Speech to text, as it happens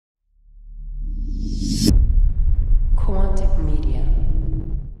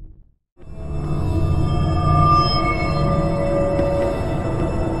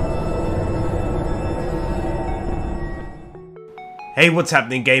Hey, what's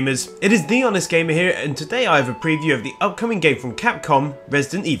happening gamers? It is TheHonestGamer here, and today I have a preview of the upcoming game from Capcom,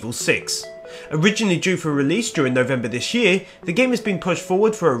 Resident Evil 6. Originally due for release during November this year, the game has been pushed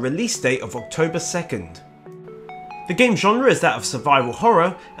forward for a release date of October 2nd. The game genre is that of survival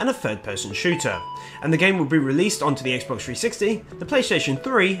horror and a third-person shooter, and the game will be released onto the Xbox 360, the PlayStation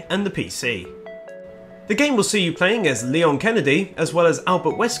 3 and the PC. The game will see you playing as Leon Kennedy, as well as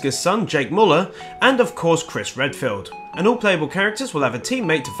Albert Weskers' son Jake Muller, and of course Chris Redfield, and all playable characters will have a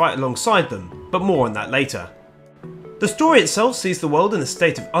teammate to fight alongside them, but more on that later. The story itself sees the world in a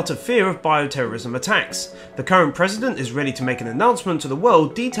state of utter fear of bioterrorism attacks. The current president is ready to make an announcement to the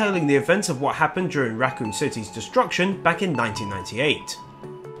world detailing the events of what happened during Raccoon City's destruction back in 1998.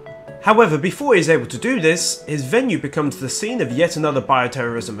 However, before he is able to do this, his venue becomes the scene of yet another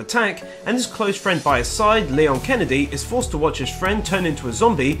bioterrorism attack, and his close friend by his side, Leon Kennedy, is forced to watch his friend turn into a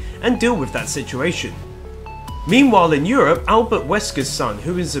zombie and deal with that situation. Meanwhile in Europe, Albert Weskers' son,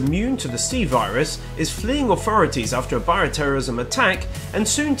 who is immune to the C virus, is fleeing authorities after a bioterrorism attack and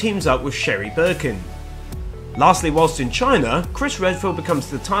soon teams up with Sherry Birkin. Lastly, whilst in China, Chris Redfield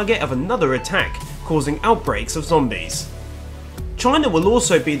becomes the target of another attack, causing outbreaks of zombies. China will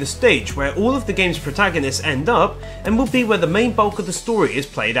also be the stage where all of the game's protagonists end up, and will be where the main bulk of the story is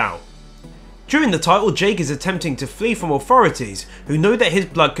played out. During the title, Jake is attempting to flee from authorities, who know that his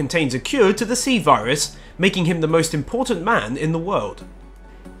blood contains a cure to the C virus, making him the most important man in the world.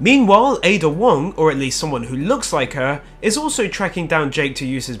 Meanwhile, Ada Wong, or at least someone who looks like her, is also tracking down Jake to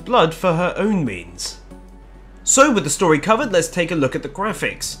use his blood for her own means. So with the story covered, let's take a look at the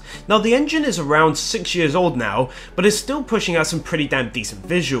graphics. Now the engine is around 6 years old now, but is still pushing out some pretty damn decent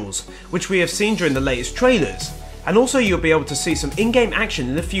visuals, which we have seen during the latest trailers, and also you'll be able to see some in-game action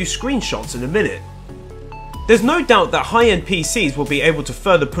in a few screenshots in a minute. There's no doubt that high-end PCs will be able to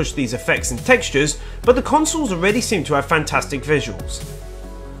further push these effects and textures, but the consoles already seem to have fantastic visuals.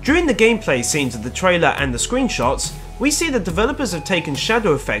 During the gameplay scenes of the trailer and the screenshots, we see that developers have taken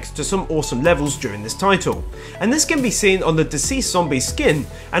shadow effects to some awesome levels during this title, and this can be seen on the deceased zombie's skin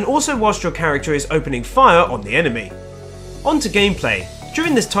and also whilst your character is opening fire on the enemy. On to gameplay.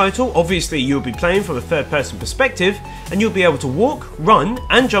 During this title, obviously you'll be playing from a third-person perspective, and you'll be able to walk, run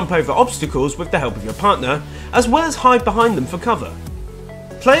and jump over obstacles with the help of your partner, as well as hide behind them for cover.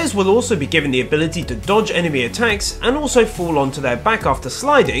 Players will also be given the ability to dodge enemy attacks and also fall onto their back after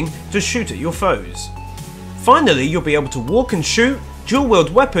sliding to shoot at your foes. Finally, you'll be able to walk and shoot,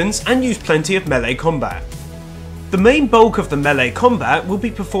 dual-wield weapons and use plenty of melee combat. The main bulk of the melee combat will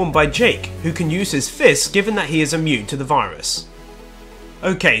be performed by Jake, who can use his fists given that he is immune to the virus.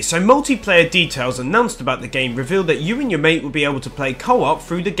 Okay, so multiplayer details announced about the game reveal that you and your mate will be able to play co-op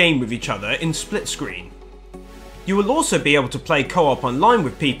through the game with each other in split screen. You will also be able to play co-op online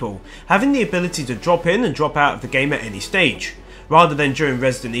with people, having the ability to drop in and drop out of the game at any stage, rather than during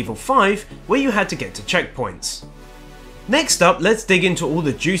Resident Evil 5 where you had to get to checkpoints. Next up, let's dig into all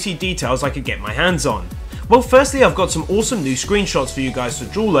the juicy details I could get my hands on. Well, firstly I've got some awesome new screenshots for you guys to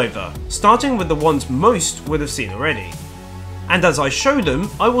drool over, starting with the ones most would have seen already. And as I show them,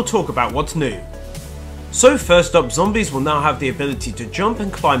 I will talk about what's new. So first up, zombies will now have the ability to jump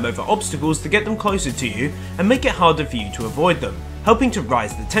and climb over obstacles to get them closer to you and make it harder for you to avoid them, helping to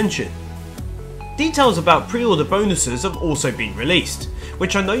rise the tension. Details about pre-order bonuses have also been released,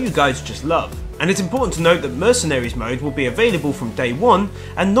 which I know you guys just love, and it's important to note that Mercenaries mode will be available from day one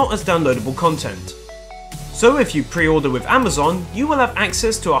and not as downloadable content. So if you pre-order with Amazon, you will have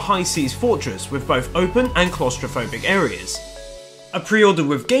access to a high seas fortress with both open and claustrophobic areas. A pre-order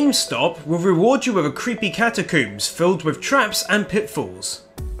with GameStop will reward you with a creepy catacombs filled with traps and pitfalls.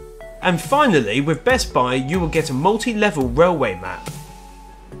 And finally, with Best Buy, you will get a multi-level railway map.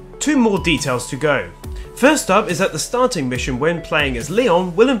 Two more details to go. First up is that the starting mission when playing as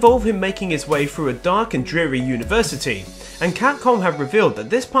Leon will involve him making his way through a dark and dreary university, and Capcom have revealed that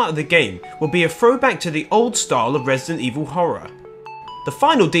this part of the game will be a throwback to the old style of Resident Evil horror. The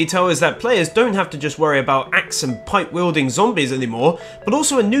final detail is that players don't have to just worry about axe and pipe wielding zombies anymore, but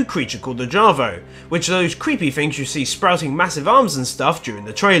also a new creature called the Javo, which are those creepy things you see sprouting massive arms and stuff during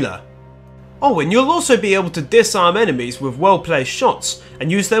the trailer. Oh, and you'll also be able to disarm enemies with well-placed shots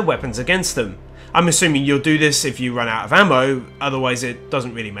and use their weapons against them. I'm assuming you'll do this if you run out of ammo, otherwise it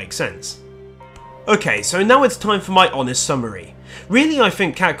doesn't really make sense. Okay, so now it's time for my honest summary. Really, I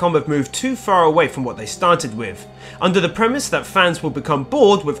think Capcom have moved too far away from what they started with, under the premise that fans will become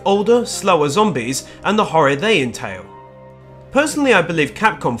bored with older, slower zombies and the horror they entail. Personally, I believe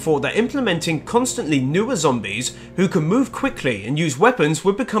Capcom thought that implementing constantly newer zombies who can move quickly and use weapons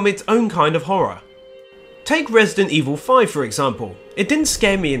would become its own kind of horror. Take Resident Evil 5 for example. It didn't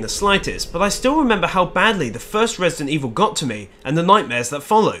scare me in the slightest, but I still remember how badly the first Resident Evil got to me and the nightmares that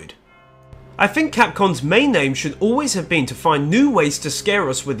followed. I think Capcom's main aim should always have been to find new ways to scare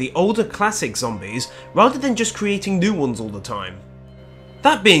us with the older classic zombies rather than just creating new ones all the time.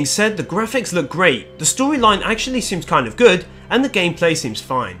 That being said, the graphics look great, the storyline actually seems kind of good, and the gameplay seems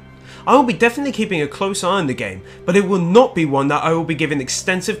fine. I will be definitely keeping a close eye on the game, but it will not be one that I will be giving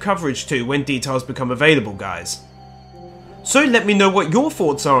extensive coverage to when details become available, guys. So let me know what your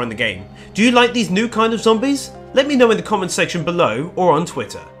thoughts are on the game. Do you like these new kind of zombies? Let me know in the comments section below or on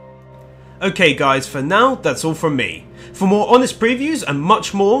Twitter. Okay guys, for now that's all from me. For more honest previews and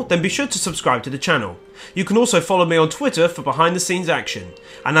much more, then be sure to subscribe to the channel. You can also follow me on Twitter for behind the scenes action.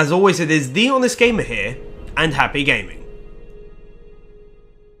 And as always, it is TheHonestGamer here, and happy gaming.